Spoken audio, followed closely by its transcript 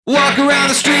Walk around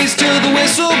the streets till the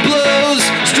whistle blows.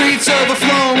 Streets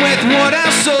overflowing with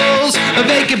worn-out souls.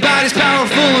 Vacant bodies,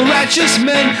 powerful and righteous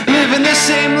men, living the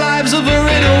same lives over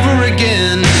and over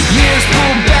again. Years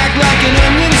pulled back like an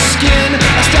onion skin.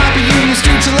 I stop at Union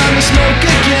Street to let me smoke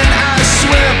again. I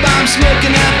swear if I'm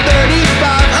smoking at 35,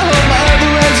 I hope my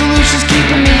other resolution's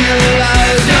keeping me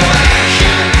alive. No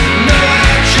action, no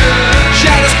action.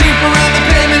 Shadows creep around the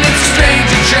pavement, it's a strange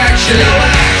attraction. No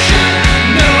action,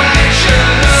 no action.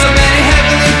 So many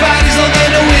heavenly bodies, although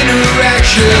no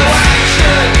interaction. No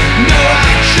action, no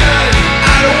action.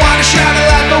 I don't want a shot of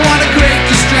life, I want a great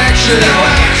distraction. No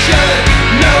action,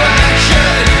 no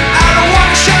action. I don't want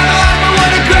a shot of life, I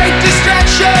want a great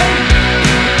distraction.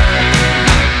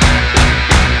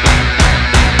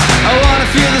 I wanna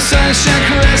feel the sunshine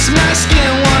caress my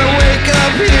skin. Wanna wake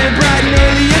up here bright and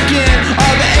early again.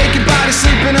 All the aching bodies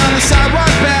sleeping on the sidewalk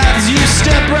paths. You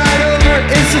step right over,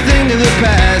 it's a thing of the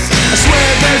past. I swear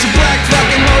there's a black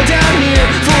fucking hole down here,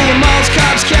 full of malls,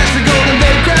 cops, cash for gold and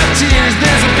they grab tears.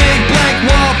 There's a big blank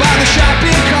wall by the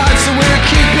shopping cart, so we're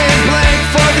keeping blank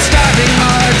for the starving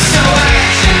hearts. No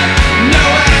action, no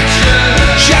action.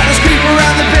 Shadows creep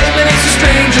around the pavement, it's a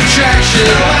strange attraction.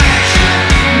 No action,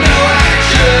 no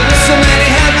action. So many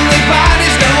heavenly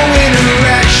bodies, no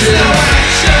interaction. No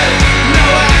action, no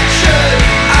action.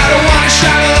 I don't want a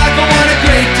shot of life, I want a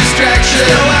great distraction.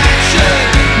 No action,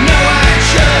 no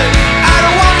action. I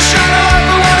don't want a shot of life,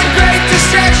 I want a great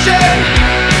distraction.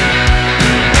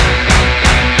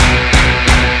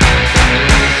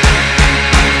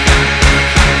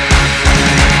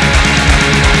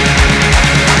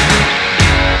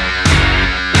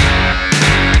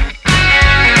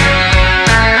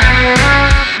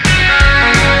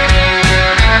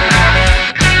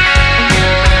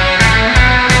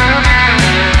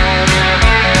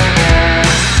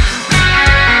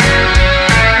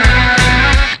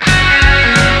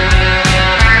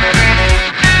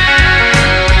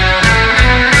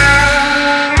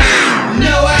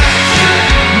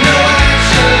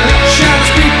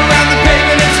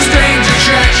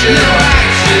 No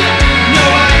action, no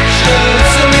action.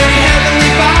 So many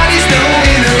heavenly bodies, no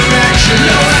interaction.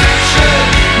 No action,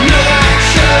 no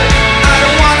action. I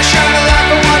don't want a shot of life,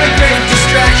 I want a great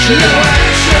distraction. No action.